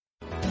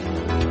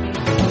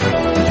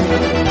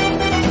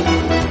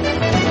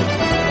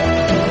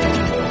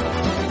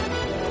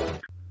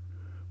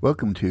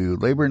Welcome to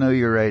Labor Know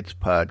Your Rights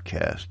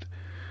podcast.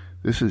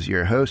 This is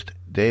your host,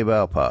 Dave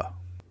Alpa,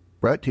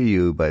 brought to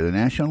you by the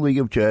National League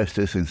of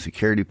Justice and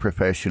Security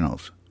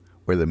Professionals,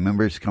 where the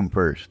members come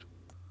first.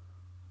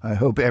 I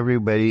hope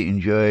everybody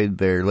enjoyed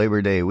their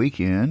Labor Day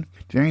weekend.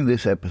 During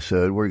this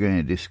episode, we're going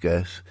to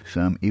discuss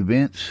some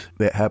events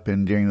that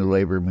happened during the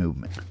labor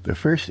movement. The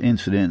first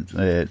incident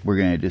that we're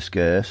going to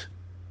discuss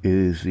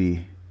is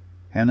the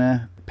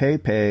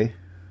Hanapepe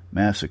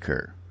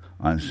Massacre.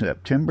 On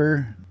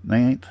September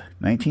 9th,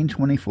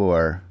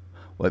 1924,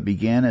 what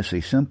began as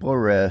a simple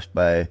arrest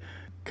by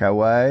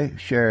Kauai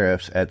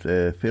sheriffs at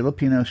the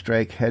Filipino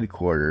strike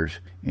headquarters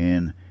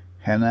in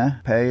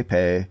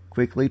Hanapepe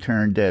quickly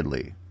turned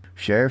deadly.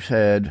 Sheriffs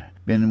had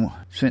been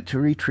sent to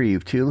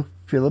retrieve two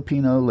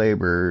Filipino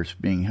laborers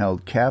being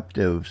held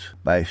captives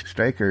by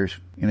strikers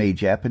in a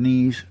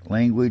Japanese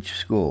language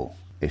school.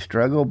 A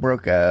struggle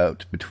broke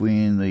out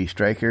between the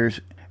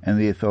strikers and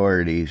the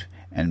authorities,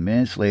 and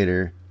minutes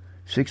later,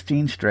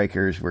 16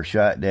 strikers were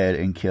shot dead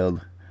and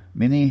killed,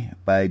 many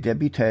by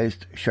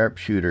deputized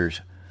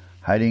sharpshooters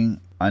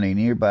hiding on a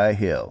nearby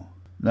hill.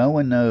 No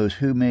one knows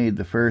who made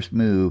the first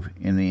move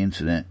in the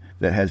incident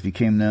that has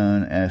become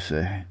known as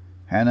the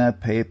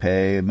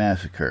Hanapepe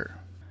Massacre.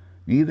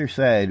 Neither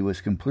side was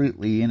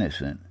completely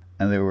innocent,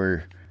 and there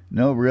were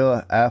no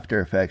real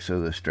after effects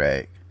of the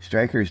strike.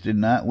 Strikers did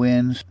not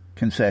win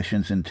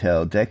concessions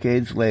until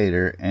decades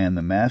later, and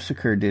the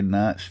massacre did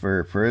not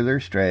spur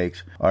further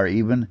strikes or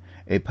even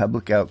a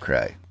public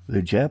outcry.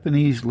 The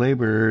Japanese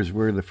laborers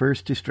were the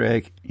first to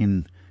strike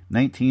in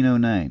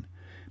 1909,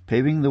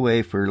 paving the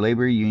way for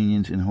labor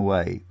unions in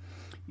Hawaii.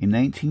 In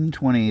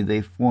 1920,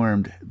 they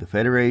formed the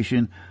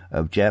Federation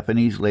of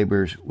Japanese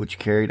Laborers, which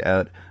carried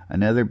out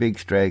another big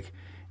strike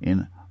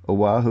in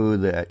Oahu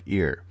that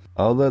year.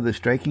 Although the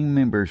striking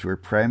members were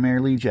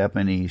primarily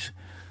Japanese,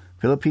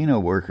 Filipino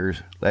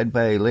workers, led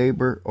by a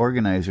labor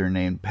organizer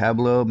named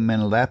Pablo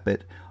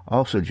Manlapit,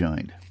 also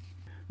joined.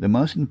 The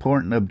most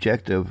important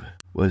objective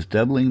was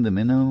doubling the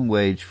minimum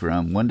wage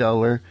from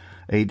 $1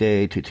 a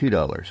day to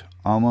 $2,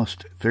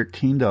 almost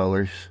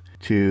 $13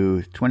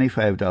 to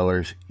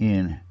 $25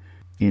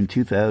 in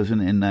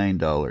 2009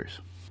 dollars.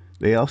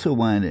 They also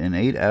wanted an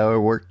 8-hour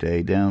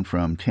workday down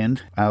from 10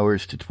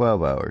 hours to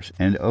 12 hours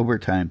and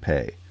overtime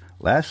pay.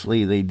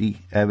 Lastly, they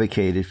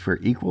advocated for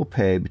equal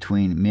pay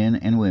between men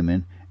and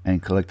women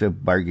and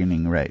collective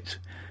bargaining rights.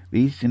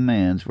 These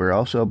demands were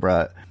also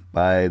brought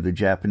by the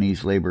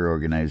Japanese Labor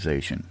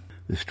Organization.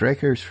 The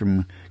strikers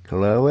from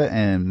Kalaua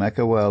and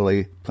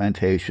Makaweli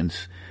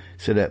plantations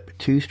set up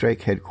two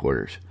strike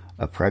headquarters.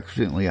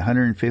 Approximately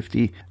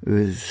 150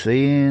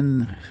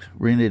 Visayans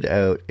rented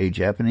out a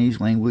Japanese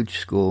language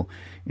school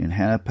in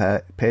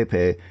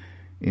Hanapepe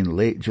in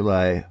late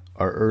July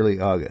or early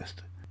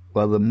August,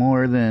 while the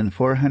more than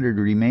 400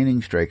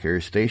 remaining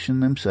strikers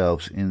stationed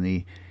themselves in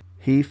the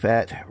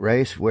He-Fat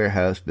Rice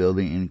Warehouse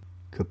building in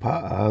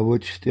Kapa'a,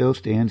 which still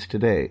stands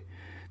today.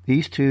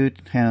 These two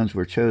towns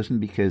were chosen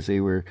because they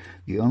were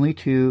the only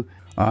two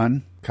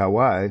on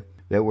Kauai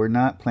that were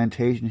not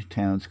plantation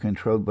towns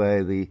controlled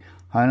by the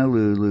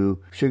Honolulu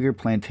Sugar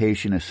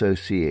Plantation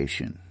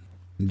Association.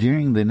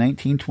 During the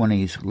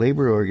 1920s,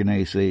 labor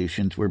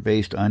organizations were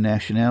based on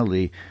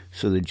nationality,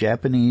 so the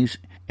Japanese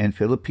and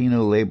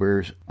Filipino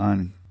laborers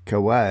on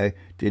Kauai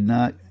did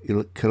not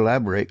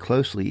collaborate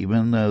closely,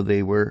 even though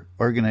they were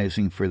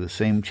organizing for the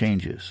same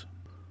changes.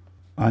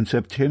 On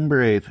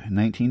September 8,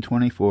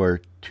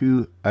 1924,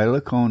 two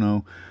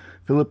Ilocano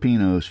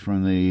Filipinos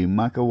from the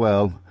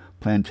Makawel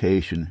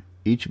plantation,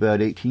 each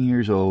about 18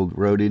 years old,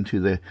 rode into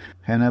the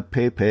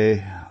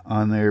Hanapepe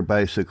on their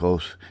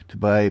bicycles to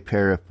buy a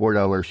pair of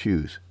 $4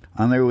 shoes.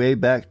 On their way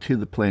back to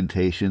the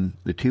plantation,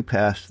 the two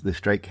passed the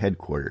strike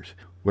headquarters,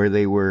 where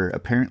they were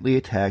apparently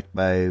attacked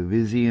by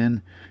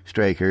Visayan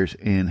strikers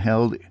and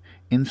held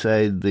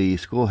inside the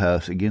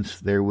schoolhouse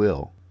against their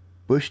will.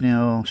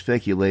 Bushnell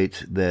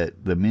speculates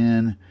that the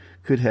men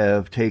could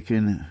have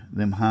taken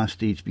them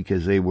hostage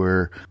because they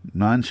were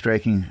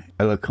non-striking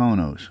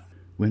Ilocanos.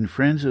 When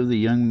friends of the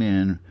young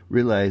men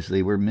realized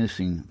they were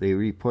missing, they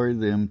reported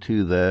them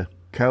to the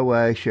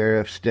Kauai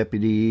Sheriff's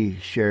Deputy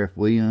Sheriff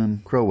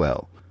William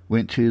Crowell,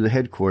 went to the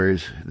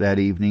headquarters that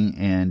evening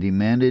and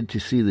demanded to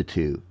see the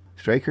two.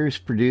 Strikers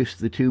produced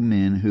the two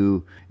men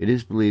who, it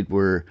is believed,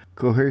 were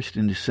coerced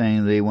into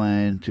saying they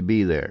wanted to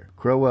be there.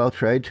 Crowell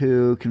tried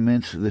to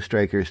convince the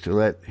strikers to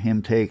let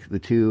him take the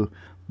two,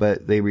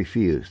 but they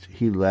refused.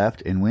 He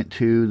left and went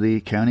to the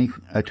county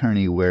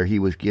attorney, where he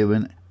was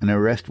given an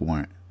arrest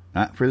warrant,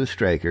 not for the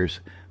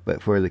strikers,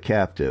 but for the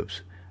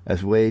captives,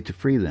 as a way to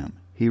free them.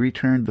 He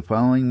returned the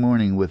following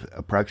morning with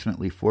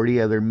approximately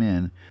 40 other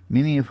men,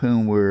 many of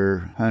whom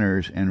were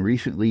hunters and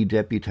recently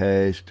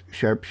deputized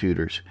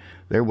sharpshooters,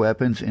 their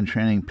weapons and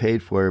training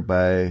paid for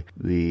by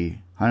the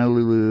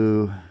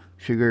Honolulu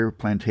Sugar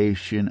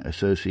Plantation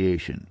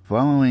Association.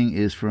 Following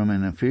is from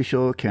an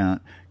official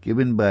account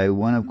given by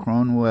one of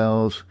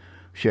Crowell's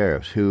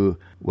sheriffs who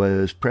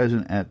was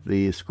present at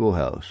the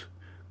schoolhouse.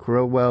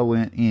 Crowell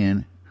went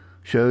in,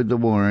 showed the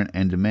warrant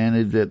and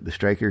demanded that the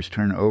strikers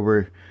turn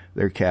over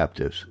their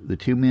captives. The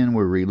two men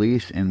were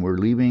released and were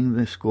leaving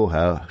the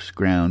schoolhouse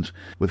grounds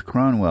with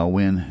Cromwell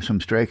when some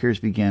strikers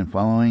began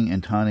following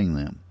and taunting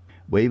them,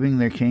 waving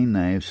their cane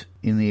knives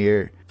in the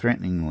air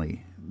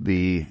threateningly.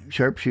 The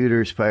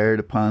sharpshooters fired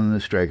upon the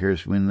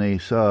strikers when they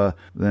saw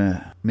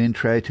the men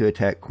try to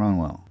attack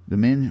Cromwell. The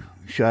men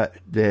shot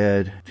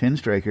dead 10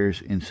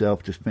 strikers in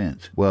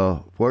self-defense,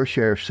 while 4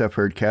 sheriffs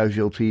suffered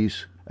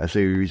casualties as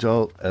a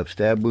result of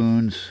stab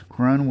wounds.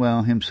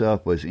 Cromwell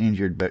himself was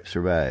injured but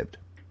survived.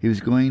 He was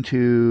going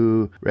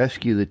to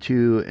rescue the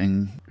two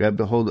and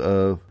grabbed a hold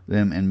of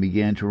them and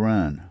began to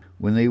run.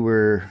 When they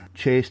were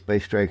chased by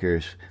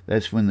strikers,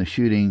 that's when the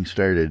shooting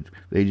started.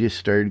 They just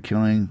started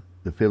killing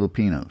the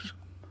Filipinos.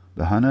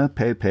 The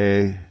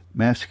Hanapepe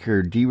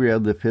massacre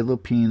derailed the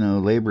Filipino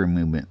labor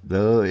movement.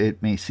 Though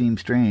it may seem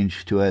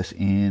strange to us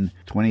in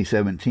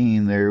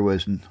 2017, there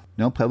was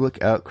no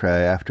public outcry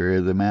after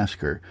the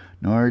massacre,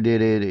 nor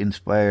did it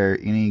inspire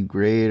any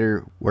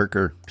greater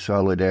worker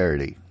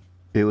solidarity.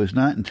 It was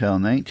not until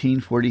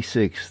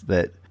 1946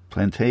 that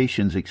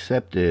plantations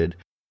accepted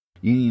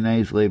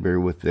unionized labor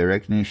with the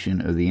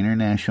recognition of the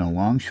International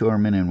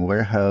Longshoremen and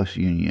Warehouse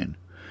Union.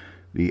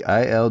 The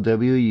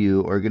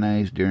ILWU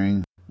organized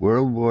during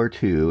World War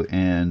II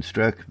and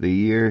struck the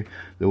year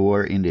the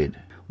war ended,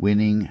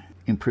 winning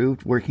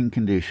improved working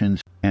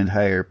conditions and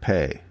higher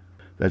pay.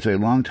 That's a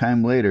long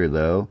time later,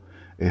 though,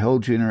 a whole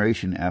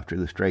generation after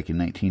the strike in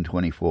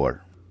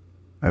 1924.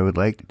 I would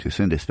like to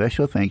send a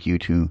special thank you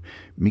to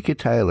Mika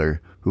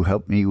Tyler, who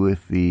helped me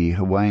with the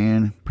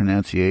Hawaiian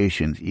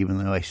pronunciations, even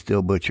though I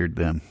still butchered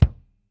them.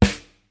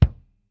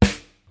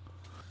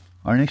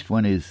 Our next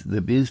one is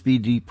the Bisbee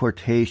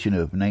deportation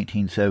of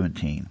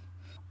 1917.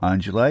 On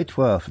July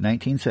 12,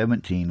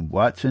 1917,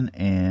 Watson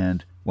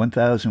and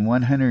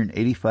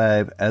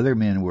 1,185 other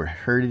men were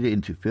herded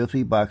into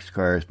filthy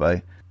boxcars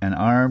by an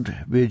armed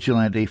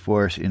vigilante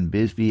force in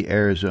Bisbee,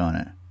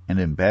 Arizona, and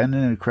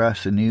abandoned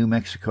across the New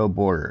Mexico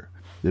border.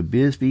 The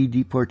Bisbee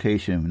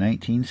deportation of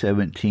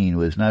 1917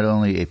 was not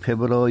only a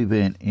pivotal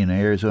event in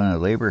Arizona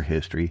labor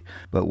history,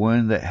 but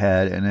one that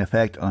had an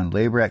effect on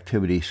labor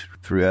activities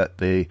throughout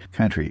the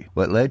country.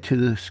 What led to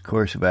this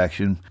course of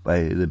action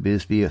by the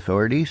Bisbee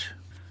authorities?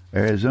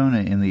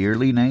 Arizona in the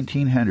early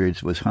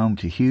 1900s was home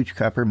to huge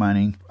copper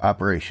mining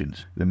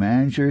operations. The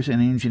managers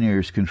and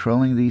engineers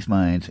controlling these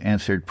mines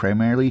answered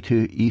primarily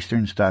to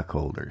Eastern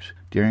stockholders.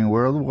 During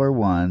World War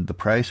I, the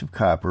price of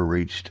copper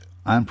reached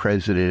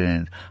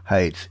unprecedented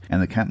heights,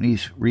 and the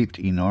companies reaped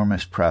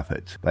enormous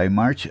profits. By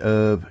March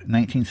of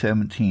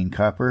 1917,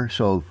 copper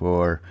sold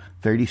for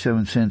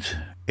 37 cents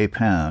a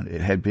pound.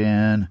 It had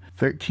been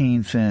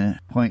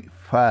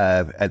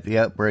 13.5 at the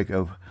outbreak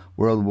of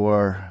World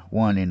War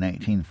I in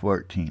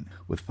 1914.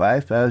 With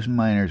 5,000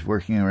 miners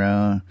working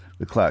around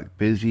the clock,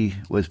 Bisbee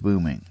was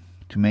booming.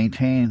 To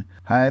maintain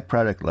high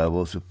product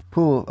levels, the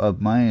pool of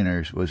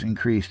miners was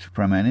increased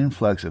from an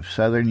influx of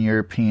Southern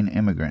European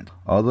immigrants.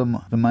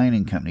 Although the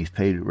mining companies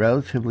paid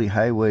relatively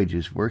high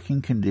wages,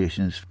 working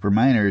conditions for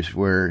miners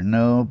were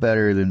no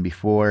better than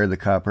before the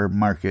copper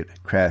market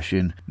crash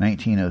in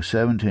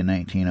 1907 to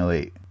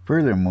 1908.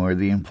 Furthermore,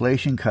 the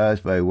inflation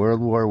caused by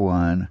World War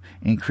I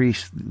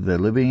increased the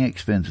living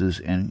expenses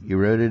and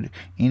eroded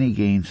any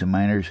gains the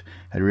miners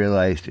had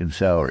realized in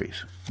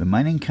salaries. The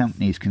mining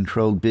companies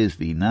controlled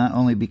Bisbee not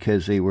only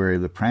because they were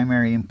the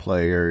primary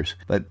employers,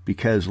 but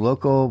because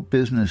local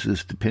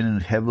businesses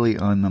depended heavily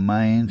on the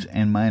mines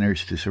and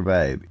miners to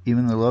survive.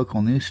 Even the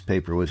local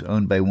newspaper was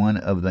owned by one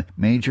of the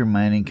major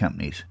mining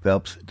companies,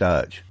 Phelps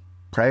Dodge.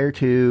 Prior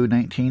to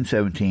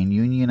 1917,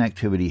 union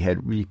activity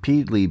had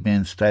repeatedly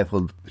been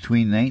stifled.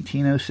 Between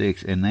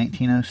 1906 and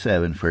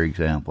 1907, for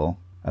example,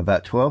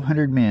 about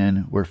 1,200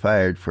 men were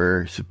fired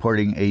for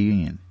supporting a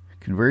union.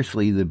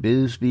 Conversely, the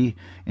Bisbee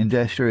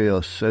Industrial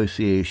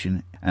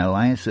Association, an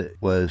alliance that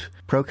was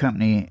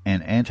pro-company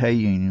and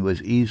anti-union,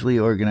 was easily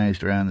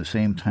organized around the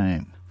same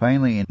time.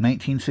 Finally, in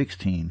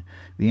 1916,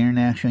 the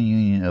International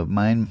Union of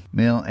Mine,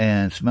 Mill,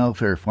 and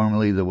Smelter,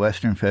 formerly the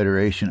Western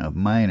Federation of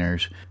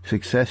Miners,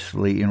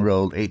 successfully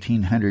enrolled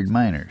 1,800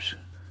 miners.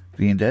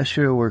 The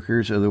Industrial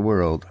Workers of the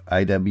World,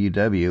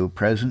 IWW,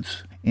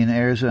 presence in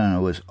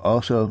Arizona was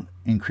also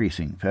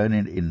increasing.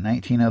 Founded in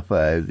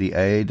 1905, the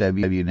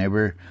IWW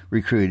never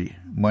recruited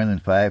more than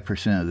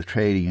 5% of the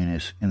trade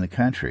unions in the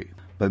country,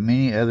 but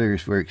many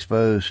others were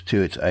exposed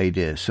to its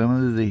ideas.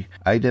 Some of the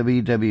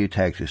IWW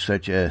tactics,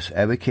 such as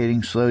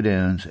advocating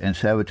slowdowns and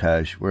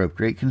sabotage, were of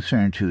great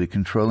concern to the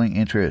controlling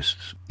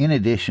interests. In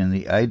addition,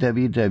 the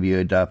IWW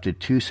adopted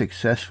 2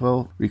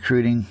 successful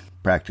recruiting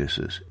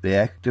practices. They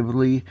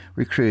actively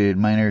recruited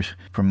miners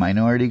from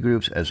minority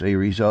groups. As a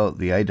result,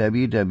 the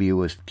IWW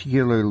was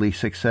particularly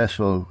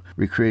successful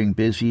recruiting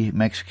busy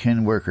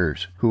Mexican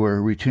workers who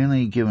were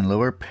routinely given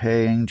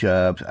lower-paying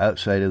jobs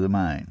outside of the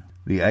mine.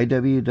 The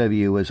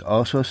IWW was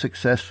also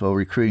successful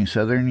recruiting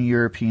Southern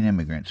European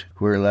immigrants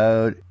who were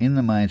allowed in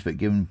the mines but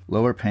given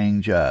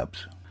lower-paying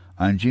jobs.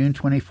 On June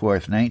 24,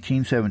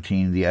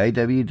 1917, the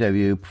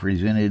IWW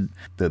presented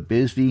the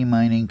Bisbee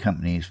mining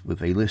companies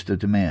with a list of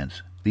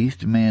demands. These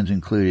demands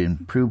included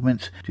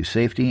improvements to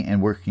safety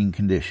and working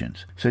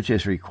conditions, such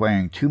as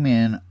requiring 2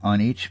 men on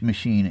each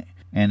machine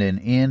and an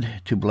end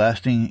to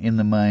blasting in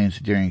the mines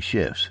during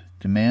shifts.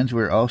 Demands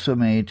were also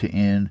made to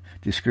end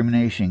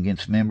discrimination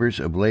against members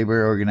of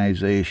labor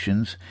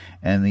organizations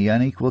and the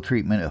unequal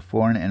treatment of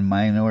foreign and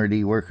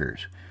minority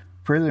workers.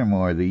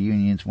 Furthermore, the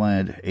unions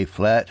wanted a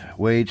flat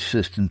wage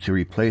system to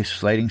replace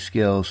sliding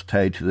scales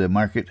tied to the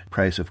market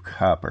price of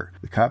copper.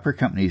 The copper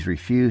companies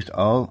refused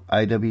all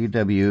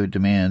IWW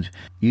demands,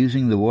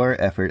 using the war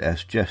effort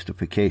as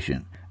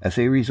justification. As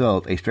a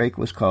result, a strike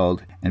was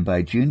called, and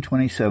by June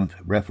 27th,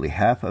 roughly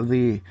half of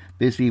the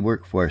Bisbee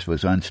workforce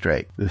was on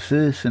strike. The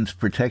Citizens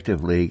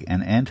Protective League,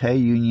 an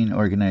anti-union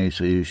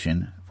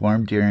organization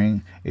formed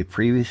during a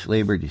previous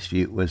labor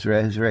dispute, was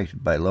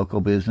resurrected by local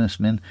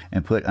businessmen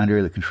and put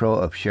under the control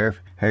of Sheriff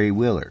Harry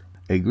Wheeler.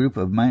 A group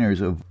of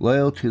miners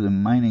loyal to the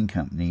mining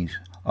companies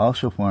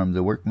also formed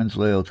the Workmen's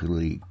Loyalty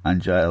League.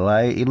 On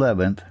July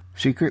 11th,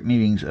 secret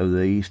meetings of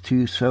these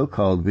two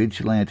so-called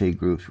vigilante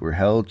groups were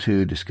held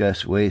to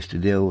discuss ways to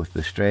deal with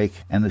the strike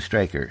and the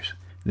strikers.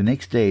 The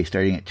next day,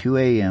 starting at 2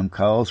 a.m.,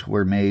 calls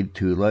were made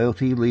to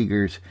Loyalty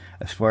Leaguers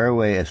as far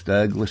away as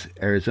Douglas,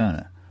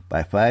 Arizona.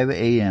 By 5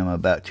 a.m.,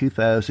 about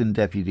 2,000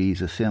 deputies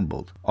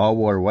assembled. All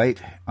wore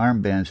white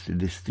armbands to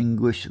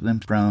distinguish them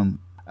from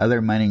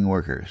other mining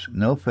workers.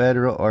 No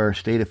federal or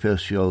state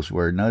officials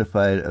were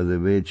notified of the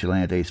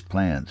vigilantes'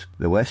 plans.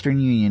 The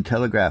Western Union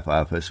Telegraph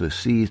Office was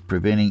seized,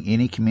 preventing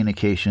any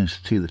communications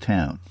to the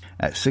town.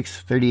 At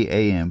 6:30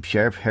 a.m.,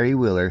 Sheriff Harry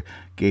Wheeler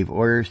gave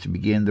orders to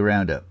begin the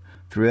roundup.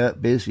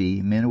 Throughout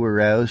Bisbee, men were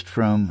roused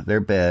from their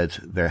beds,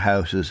 their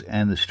houses,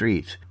 and the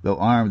streets. Though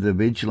armed, the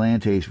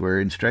vigilantes were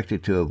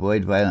instructed to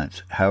avoid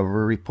violence.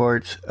 However,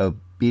 reports of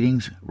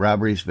beatings,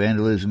 robberies,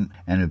 vandalism,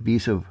 and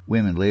abuse of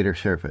women later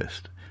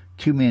surfaced.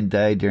 2 men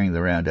died during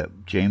the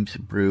roundup. James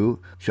Brew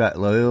shot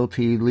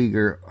Loyalty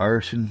Leaguer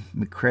Arson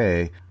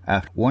McCrae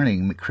after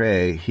warning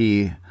McCrae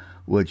he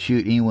would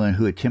shoot anyone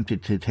who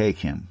attempted to take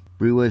him.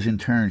 Brew was in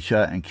turn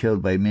shot and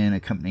killed by men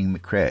accompanying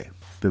McCrae.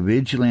 The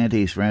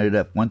vigilantes rounded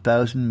up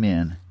 1,000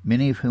 men,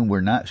 many of whom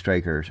were not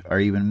strikers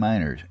or even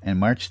miners, and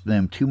marched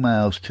them 2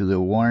 miles to the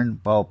Warren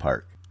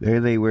Ballpark.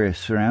 There they were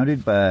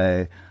surrounded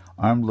by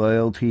armed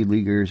Loyalty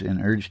Leaguers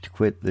and urged to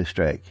quit the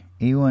strike.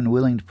 Anyone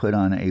willing to put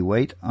on a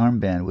white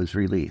armband was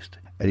released.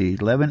 At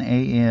 11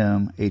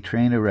 a.m., a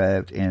train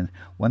arrived and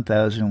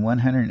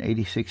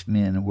 1,186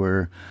 men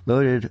were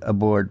loaded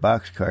aboard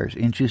boxcars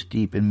inches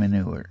deep in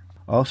manure.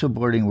 Also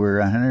boarding were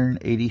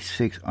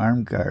 186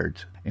 armed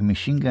guards. A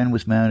machine gun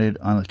was mounted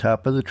on the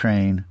top of the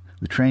train.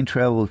 The train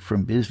traveled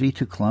from Bisbee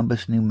to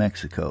Columbus, New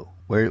Mexico,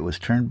 where it was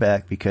turned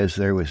back because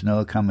there was no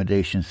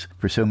accommodations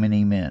for so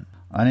many men.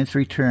 On its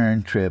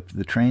return trip,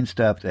 the train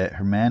stopped at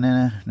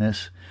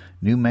Hermanus,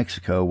 New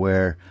Mexico,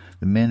 where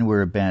the men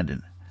were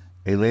abandoned.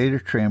 A later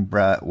train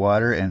brought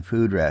water and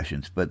food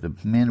rations, but the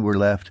men were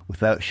left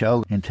without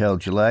shelter until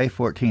July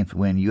 14th,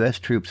 when U.S.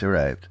 troops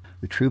arrived.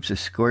 The troops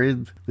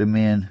escorted the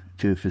men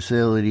to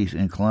facilities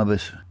in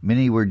Columbus.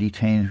 Many were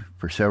detained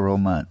for several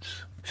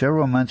months.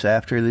 Several months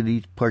after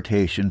the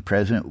deportation,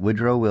 President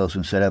Woodrow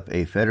Wilson set up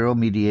a federal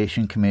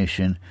mediation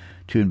commission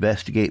to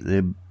investigate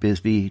the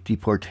Bisbee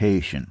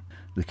deportation.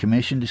 The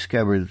commission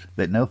discovered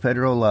that no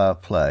federal law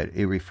applied.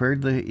 It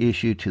referred the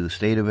issue to the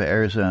state of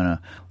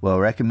Arizona while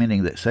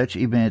recommending that such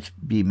events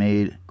be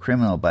made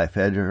criminal by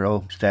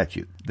federal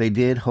statute. They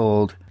did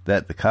hold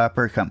that the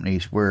copper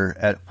companies were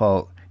at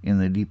fault in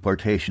the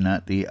deportation,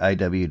 not the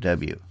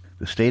IWW.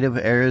 The state of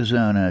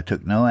Arizona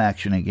took no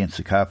action against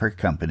the copper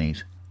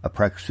companies.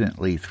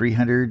 Approximately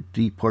 300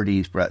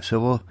 deportees brought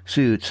civil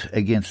suits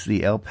against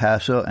the El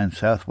Paso and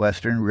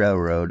Southwestern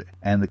Railroad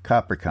and the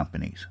copper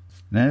companies.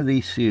 None of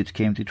these suits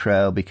came to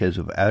trial because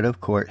of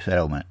out-of-court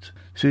settlements.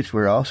 Suits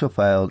were also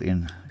filed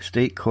in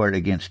state court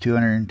against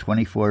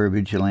 224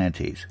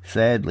 vigilantes.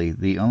 Sadly,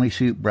 the only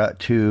suit brought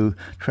to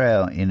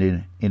trial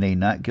ended in a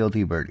not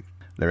guilty verdict.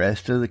 The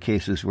rest of the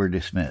cases were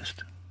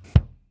dismissed.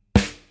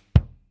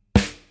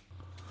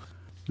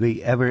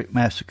 The Everett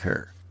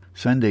Massacre.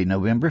 Sunday,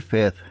 November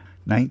 5th,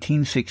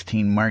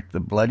 1916 marked the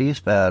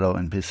bloodiest battle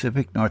in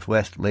Pacific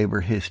Northwest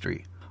labor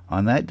history.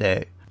 On that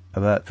day,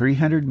 about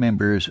 300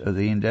 members of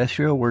the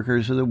Industrial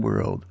Workers of the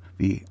World,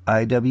 the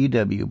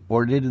IWW,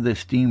 boarded the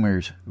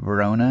steamers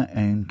Verona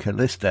and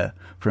Callista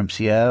from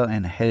Seattle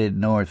and headed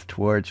north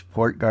towards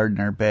Port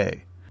Gardner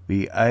Bay.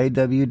 The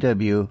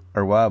IWW,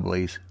 or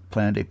Wobblies,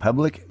 planned a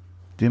public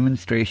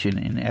demonstration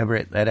in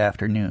Everett that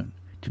afternoon,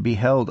 to be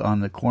held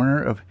on the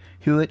corner of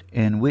Hewitt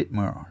and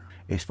Whitmore,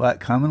 a spot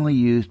commonly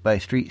used by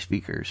street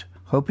speakers.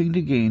 Hoping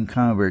to gain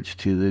converts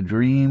to the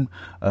dream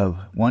of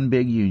one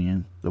big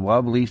union, the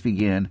Wobblies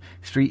began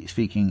street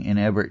speaking in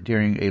Everett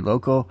during a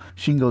local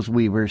shingles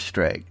weavers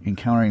strike.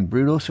 Encountering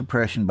brutal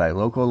suppression by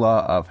local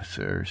law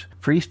officers,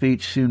 free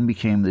speech soon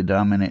became the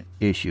dominant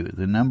issue.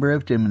 The number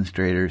of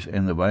demonstrators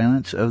and the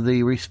violence of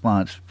the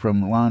response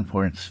from law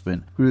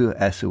enforcement grew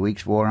as the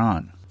weeks wore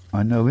on.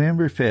 On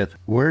November 5th,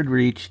 word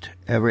reached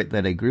Everett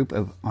that a group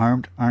of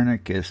armed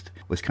anarchists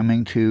was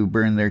coming to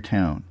burn their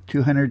town.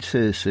 200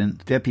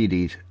 citizen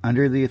deputies,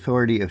 under the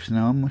authority of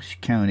Snohomish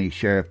County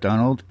Sheriff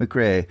Donald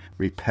McRae,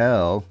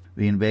 repel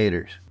the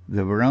invaders.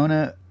 The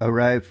Verona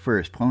arrived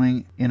first.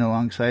 Pulling in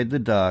alongside the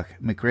dock,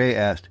 McRae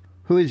asked,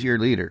 "Who is your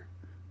leader?"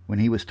 When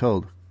he was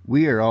told,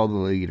 "We are all the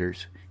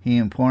leaders," he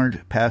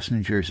informed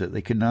passengers that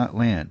they could not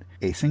land.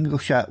 A single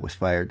shot was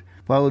fired,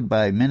 followed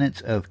by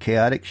minutes of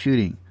chaotic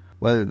shooting.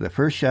 Whether the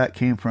first shot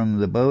came from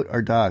the boat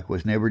or dock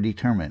was never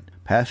determined.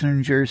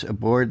 Passengers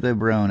aboard the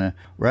Verona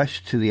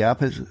rushed to the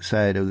opposite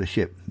side of the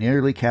ship,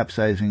 nearly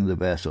capsizing the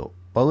vessel.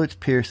 Bullets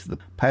pierced the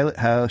pilot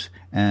house,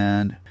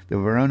 and the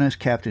Verona's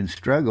captain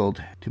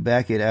struggled to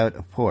back it out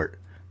of port.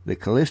 The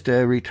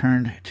Callista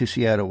returned to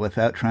Seattle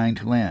without trying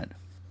to land.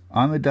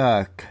 On the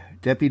dock,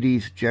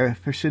 deputies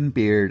Jefferson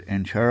Beard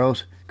and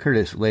Charles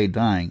Curtis lay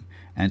dying,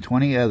 and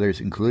 20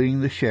 others,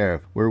 including the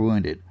sheriff, were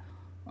wounded.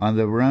 On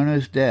the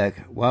Verona's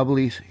deck,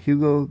 Wobbly's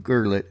Hugo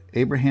Gerlit,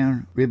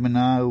 Abraham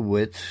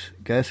Ribinowitz,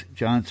 Gus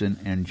Johnson,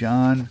 and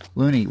John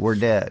Looney were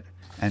dead,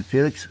 and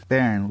Felix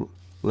Barron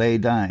lay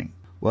dying,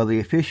 while the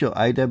official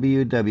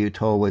IWW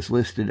toll was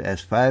listed as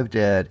 5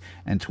 dead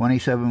and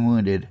 27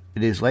 wounded.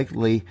 It is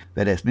likely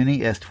that as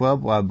many as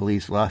 12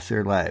 Wobblies lost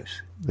their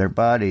lives. Their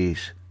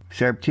bodies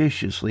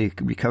surreptitiously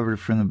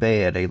recovered from the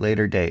bay at a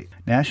later date.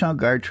 National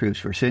Guard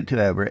troops were sent to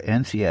Everett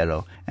and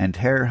Seattle, and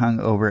terror hung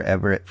over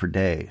Everett for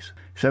days.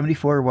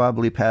 74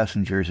 Wobbly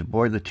passengers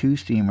aboard the 2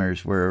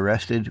 steamers were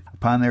arrested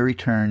upon their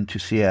return to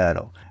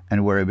Seattle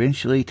and were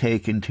eventually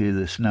taken to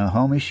the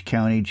Snohomish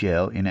County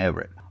Jail in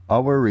Everett.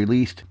 All were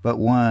released but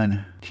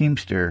one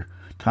teamster,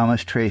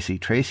 Thomas Tracy.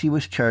 Tracy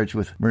was charged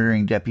with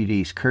murdering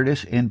deputies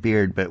Curtis and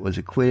Beard, but was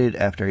acquitted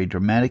after a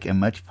dramatic and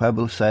much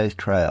publicized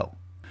trial.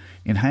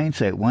 In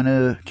hindsight,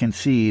 one can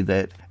see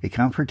that a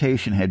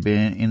confrontation had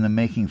been in the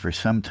making for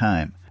some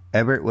time.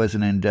 Everett was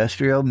an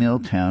industrial mill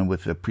town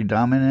with the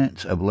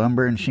predominance of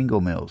lumber and shingle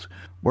mills.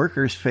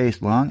 Workers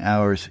faced long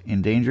hours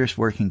in dangerous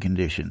working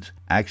conditions.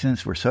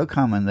 Accidents were so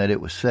common that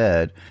it was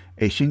said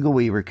a shingle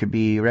weaver could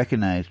be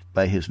recognized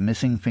by his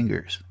missing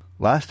fingers.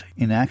 Lost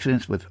in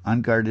accidents with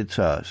unguarded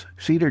saws.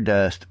 Cedar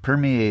dust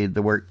permeated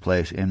the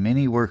workplace, and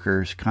many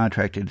workers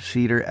contracted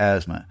cedar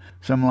asthma.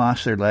 Some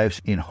lost their lives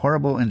in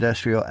horrible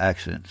industrial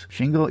accidents.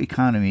 Shingle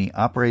economy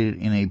operated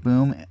in a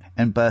boom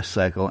and bust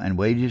cycle, and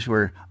wages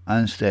were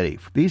unsteady.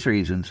 For these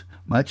reasons,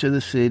 much of the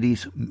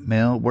city's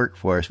male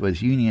workforce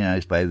was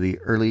unionized by the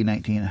early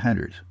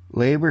 1900s.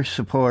 Labor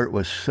support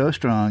was so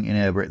strong in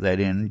Everett that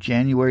in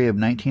January of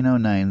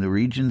 1909, the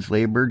region's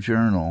labor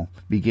journal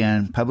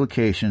began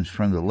publications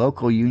from the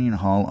local union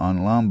hall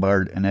on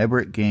Lombard, and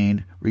Everett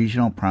gained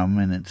regional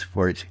prominence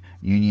for its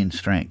union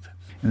strength.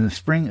 In the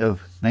spring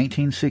of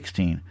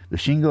 1916, the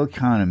shingle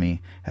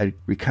economy had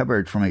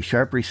recovered from a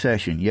sharp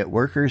recession, yet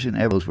workers in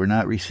Everett were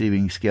not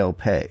receiving scale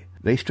pay.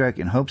 They struck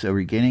in hopes of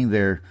regaining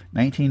their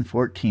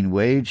 1914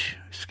 wage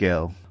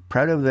scale.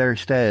 Proud of their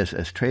status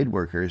as trade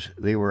workers,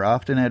 they were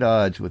often at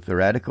odds with the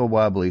radical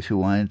Wobblies who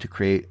wanted to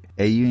create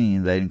a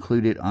union that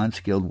included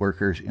unskilled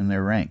workers in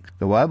their ranks.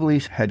 The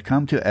Wobblies had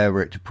come to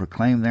Everett to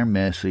proclaim their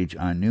message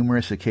on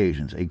numerous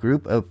occasions. A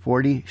group of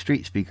 40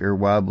 street speaker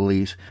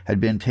Wobblies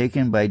had been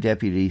taken by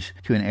deputies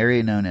to an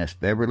area known as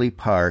Beverly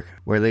Park,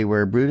 where they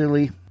were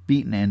brutally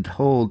beaten and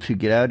told to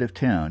get out of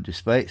town.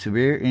 Despite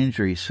severe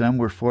injuries, some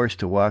were forced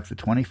to walk the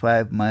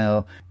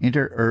 25-mile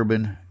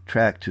interurban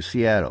track to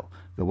Seattle.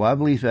 The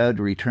Wobblies vowed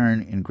to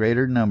return in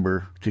greater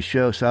number to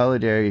show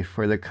solidarity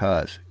for their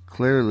cause.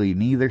 Clearly,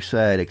 neither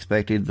side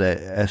expected that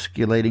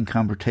escalating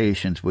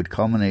confrontations would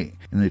culminate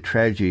in the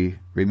tragedy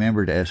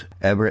remembered as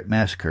Everett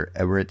Massacre,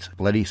 Everett's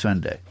Bloody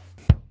Sunday.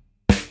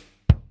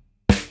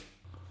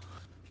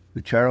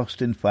 The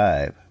Charleston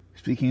Five.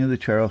 Speaking of the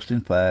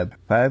Charleston Five,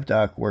 5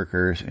 dock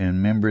workers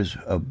and members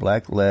of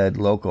Black Lead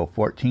Local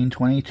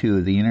 1422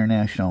 of the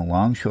International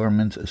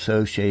Longshoremen's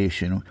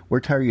Association were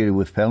targeted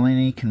with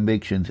felony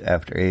convictions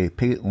after a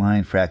picket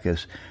line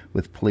fracas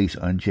with police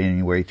on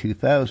January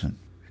 2000.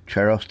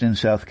 Charleston,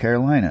 South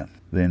Carolina.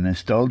 The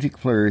nostalgic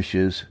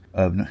flourishes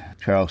of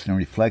Charleston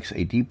reflects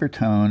a deeper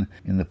tone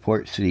in the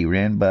port city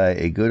ran by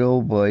a good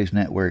old boys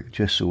network,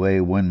 just the way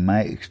one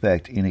might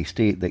expect in a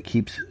state that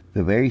keeps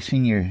the very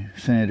senior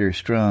Senator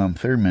Strom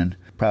Thurmond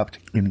propped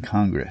in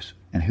Congress,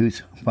 and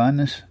whose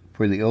fondness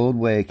for the old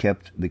way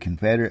kept the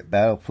Confederate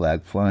battle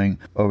flag flying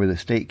over the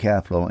state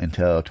capitol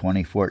until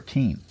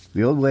 2014.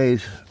 The old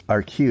ways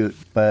are cute,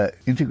 but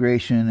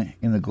integration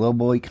in the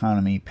global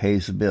economy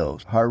pays the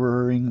bills.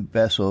 Harboring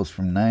vessels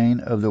from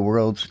 9 of the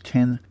world's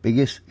 10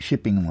 biggest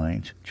shipping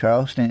lanes,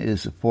 Charleston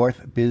is the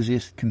 4th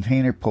busiest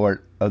container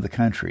port of the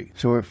country.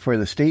 So for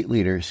the state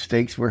leaders,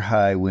 stakes were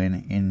high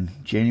when, in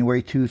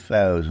January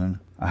 2000,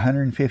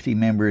 150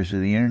 members of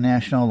the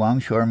International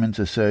Longshoremen's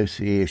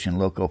Association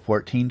Local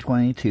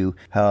 1422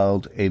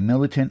 held a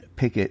militant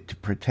picket to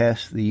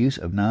protest the use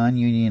of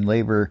non-union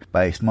labor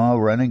by a small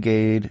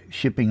renegade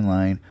shipping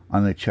line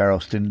on the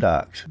Charleston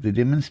docks. The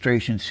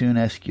demonstration soon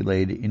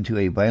escalated into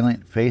a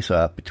violent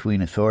face-off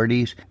between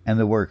authorities and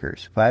the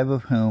workers, 5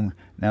 of whom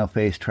now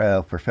face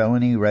trial for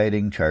felony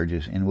writing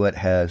charges in what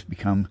has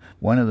become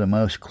one of the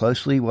most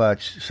closely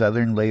watched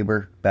Southern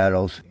labor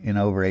battles in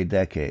over a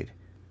decade,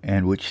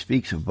 and which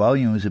speaks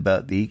volumes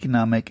about the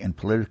economic and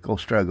political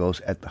struggles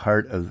at the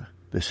heart of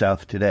the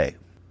South today.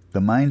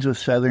 The minds of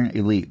Southern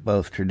elite,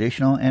 both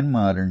traditional and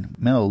modern,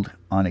 meld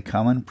on a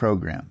common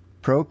program: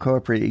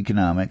 pro-corporate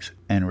economics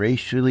and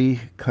racially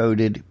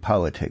coded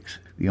politics,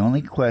 the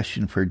only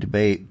question for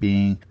debate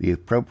being the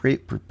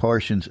appropriate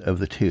proportions of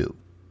the two.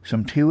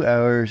 Some 2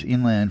 hours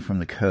inland from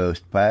the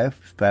coast,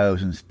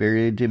 5,000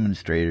 spirited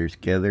demonstrators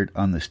gathered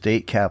on the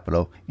state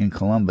capitol in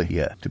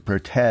Columbia to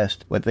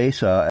protest what they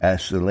saw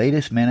as the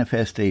latest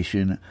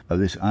manifestation of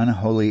this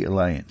unholy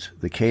alliance,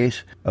 the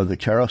case of the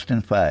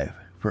Charleston Five.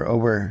 For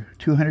over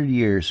 200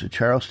 years, the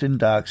Charleston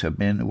docks have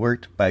been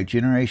worked by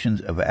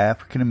generations of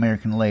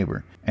African-American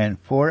labor, and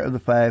 4 of the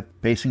 5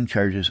 facing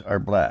charges are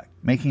black,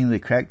 making the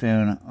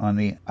crackdown on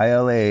the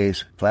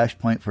ILA's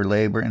flashpoint for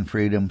labor and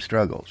freedom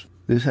struggles.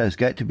 This has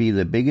got to be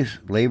the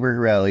biggest labor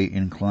rally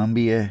in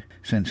Columbia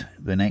since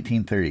the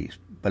 1930s,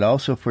 but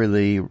also for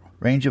the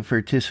range of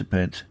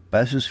participants.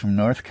 Buses from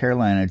North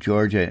Carolina,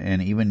 Georgia,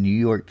 and even New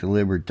York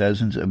delivered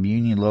dozens of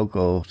union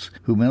locals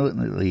who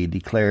militantly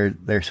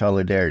declared their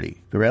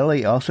solidarity. The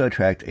rally also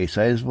attracted a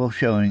sizable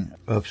showing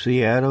of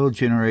Seattle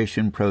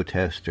Generation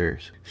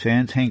protesters,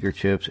 sans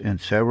handkerchiefs,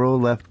 and several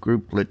left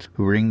grouplets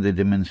who ringed the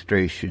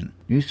demonstration.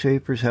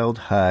 Newspapers held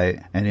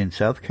high, and in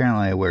South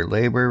Carolina, where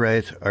labor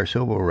rights are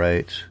civil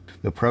rights,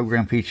 the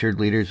program featured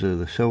leaders of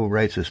the civil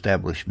rights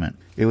establishment.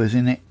 It was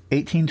in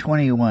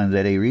 1821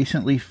 that a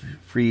recently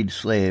freed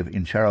slave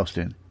in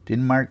Charleston,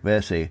 Denmark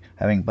Vesey,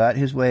 having bought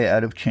his way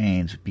out of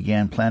chains,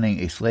 began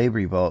planning a slave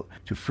revolt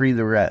to free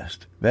the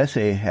rest.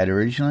 Vesey had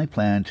originally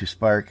planned to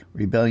spark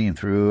rebellion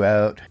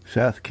throughout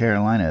South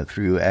Carolina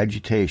through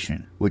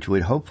agitation, which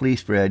would hopefully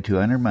spread to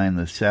undermine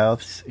the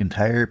South's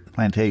entire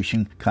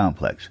plantation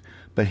complex,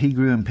 but he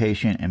grew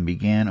impatient and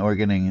began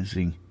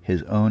organizing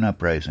his own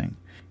uprising.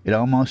 It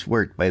almost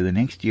worked. By the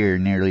next year,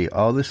 nearly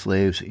all the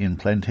slaves in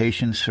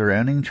plantations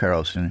surrounding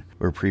Charleston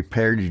were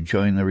prepared to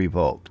join the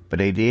revolt.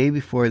 But a day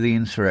before the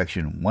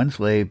insurrection, one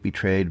slave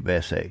betrayed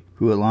Vesey,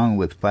 who along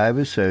with 5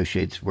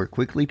 associates were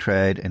quickly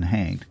tried and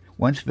hanged.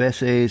 Once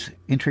Vesey's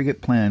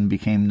intricate plan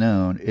became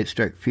known, it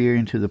struck fear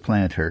into the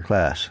planter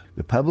class.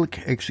 The public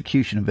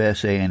execution of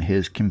Vesey and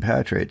his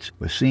compatriots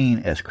was seen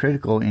as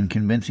critical in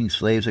convincing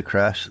slaves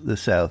across the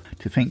South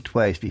to think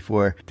twice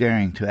before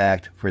daring to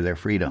act for their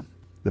freedom.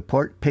 The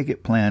port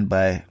picket plan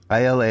by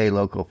ILA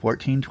Local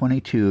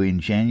 1422 in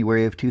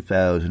January of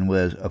 2000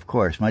 was, of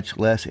course, much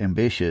less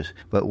ambitious,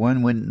 but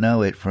one wouldn't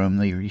know it from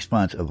the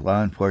response of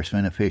law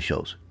enforcement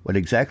officials. What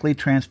exactly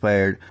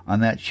transpired on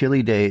that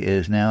chilly day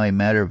is now a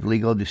matter of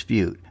legal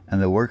dispute, and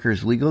the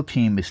workers' legal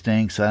team is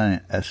staying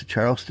silent as the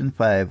Charleston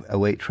Five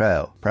await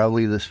trial,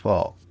 probably this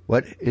fall.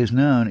 What is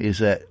known is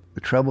that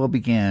the trouble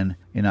began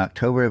in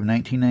October of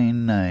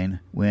 1999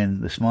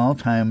 when the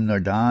small-time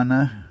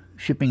Nordana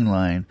shipping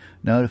line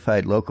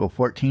notified Local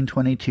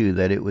 1422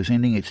 that it was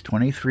ending its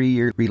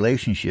 23-year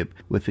relationship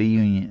with the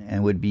union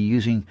and would be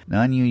using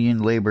non-union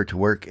labor to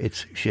work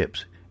its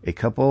ships. A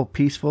couple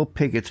peaceful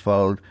pickets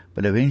followed,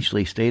 but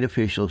eventually state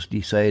officials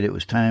decided it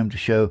was time to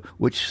show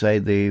which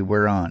side they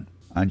were on.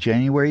 On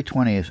January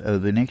 20th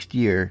of the next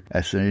year,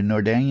 as the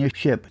Nordania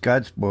ship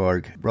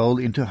Godsborg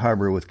rolled into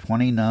harbor with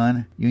 20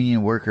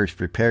 non-union workers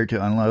prepared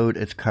to unload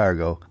its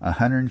cargo,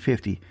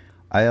 150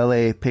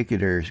 ILA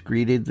picketers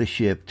greeted the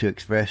ship to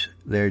express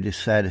their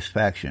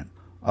dissatisfaction.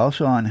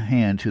 Also on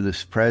hand, to the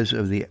surprise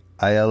of the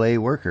ILA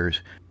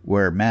workers,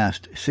 were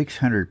massed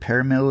 600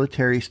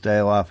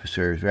 paramilitary-style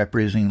officers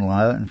representing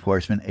law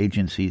enforcement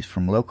agencies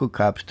from local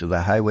cops to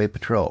the highway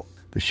patrol.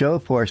 The show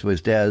of force was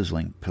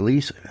dazzling.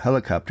 Police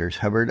helicopters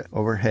hovered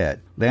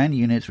overhead. Land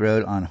units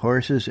rode on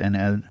horses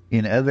and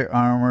in other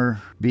armor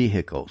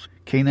vehicles.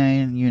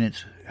 Canine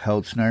units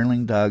held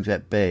snarling dogs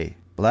at bay.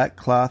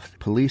 Black-clothed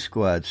police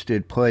squads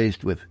stood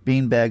poised with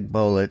beanbag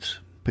bullets.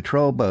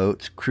 Patrol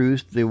boats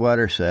cruised the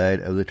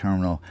waterside of the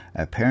terminal,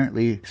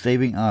 apparently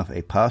staving off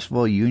a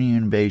possible Union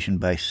invasion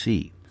by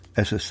sea.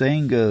 As the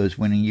saying goes,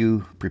 when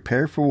you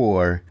prepare for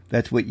war,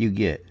 that's what you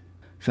get.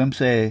 Some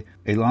say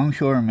a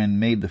longshoreman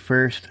made the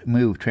first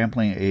move,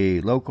 trampling a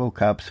local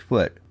cop's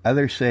foot.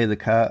 Others say the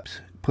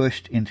cops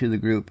pushed into the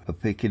group of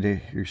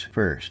picketers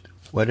first.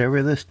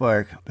 Whatever the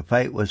spark, the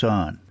fight was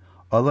on.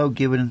 Although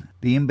given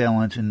the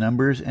imbalance in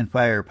numbers and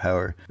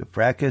firepower, the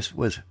fracas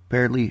was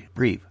fairly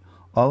brief.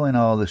 All in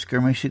all, the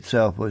skirmish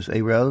itself was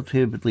a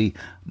relatively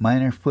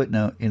minor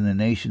footnote in the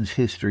nation's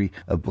history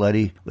of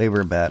bloody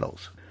labor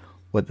battles.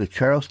 What the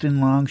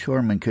Charleston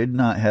longshoremen could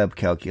not have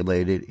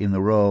calculated in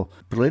the role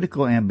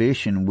political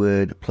ambition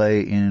would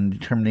play in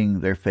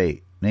determining their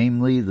fate,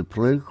 namely the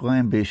political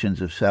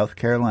ambitions of South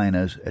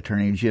Carolina's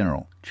Attorney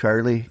General.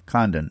 Charlie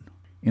Condon.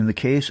 In the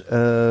case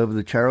of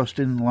the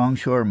Charleston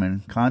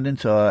longshoremen, Condon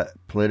saw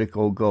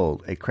political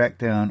gold. A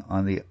crackdown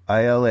on the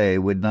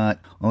ILA would not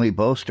only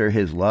bolster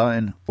his law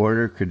and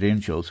order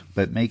credentials,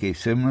 but make a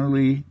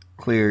similarly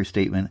clear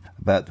statement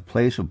about the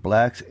place of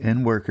blacks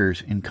and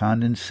workers in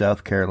Condon's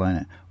South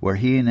Carolina, where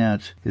he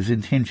announced his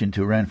intention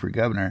to run for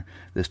governor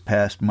this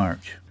past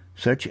March.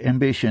 Such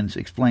ambitions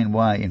explain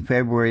why, in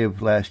February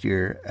of last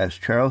year, as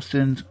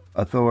Charleston's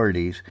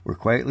authorities were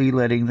quietly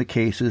letting the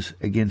cases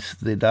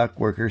against the dock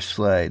workers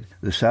slide,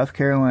 the South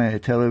Carolina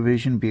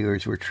television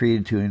viewers were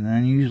treated to an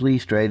unusually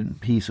strident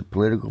piece of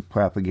political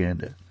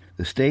propaganda.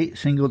 The state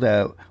singled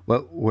out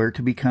what were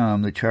to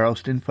become the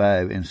Charleston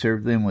Five and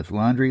served them with a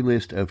laundry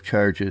list of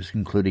charges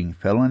including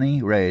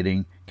felony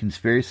rioting,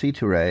 conspiracy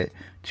to riot,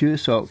 2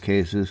 assault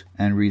cases,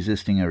 and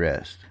resisting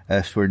arrest.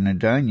 As for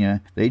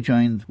Nadanya, they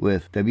joined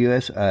with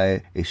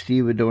WSI, a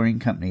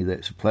stevedoring company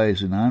that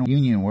supplies the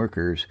non-union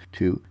workers,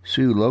 to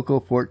sue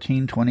Local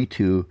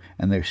 1422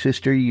 and their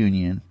sister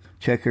union,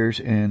 Checkers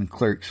and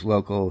Clerks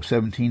Local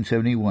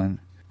 1771,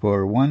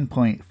 for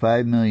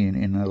 $1.5 million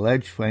in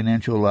alleged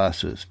financial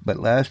losses. But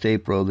last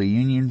April, the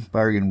union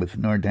bargained with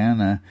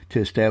Nadanya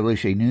to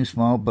establish a new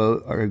small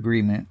boat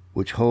agreement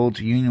which holds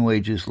union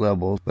wages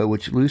level, but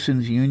which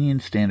loosens union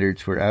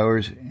standards for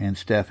hours and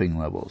staffing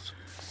levels.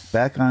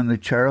 Back on the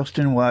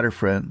Charleston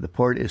waterfront, the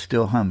port is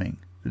still humming.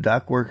 The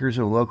dock workers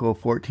of Local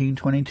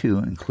 1422,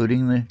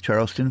 including the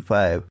Charleston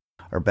Five,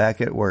 are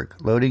back at work,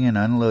 loading and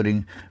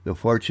unloading the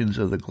fortunes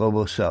of the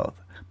global South.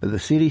 But the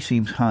city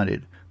seems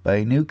haunted by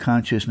a new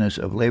consciousness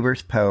of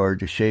labor's power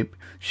to shape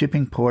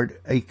shipping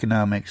port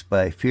economics,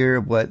 by fear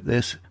of what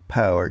this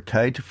power,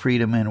 tied to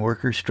freedom and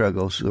worker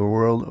struggles the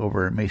world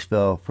over, may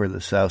spell for the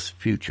South's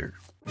future.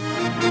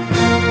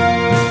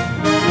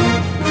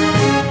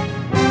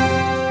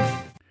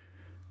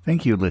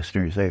 Thank you,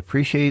 listeners. I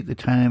appreciate the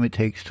time it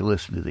takes to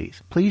listen to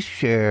these. Please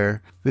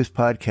share this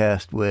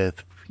podcast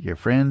with your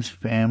friends,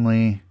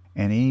 family,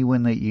 and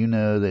anyone that you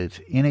know that's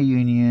in a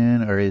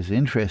union or is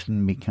interested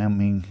in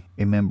becoming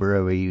a member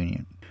of a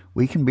union.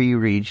 We can be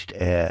reached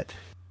at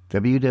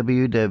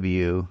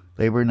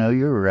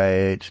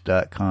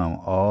www.laborknowyourrights.com,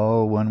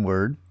 all one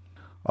word.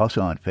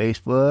 Also on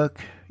Facebook,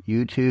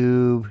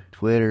 YouTube,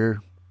 Twitter.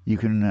 You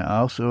can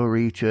also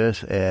reach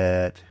us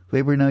at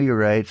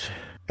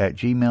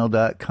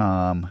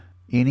laborknowyourrights@gmail.com.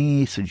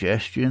 Any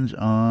suggestions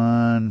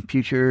on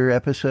future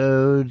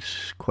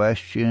episodes,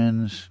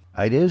 questions,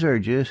 ideas, or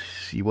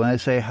just you want to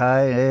say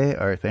hi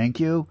or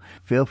thank you,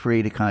 feel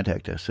free to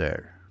contact us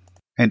there.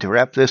 And to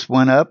wrap this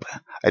one up,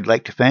 I'd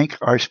like to thank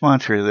our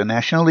sponsor, the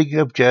National League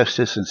of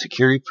Justice and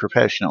Security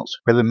Professionals,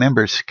 where the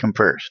members come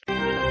first.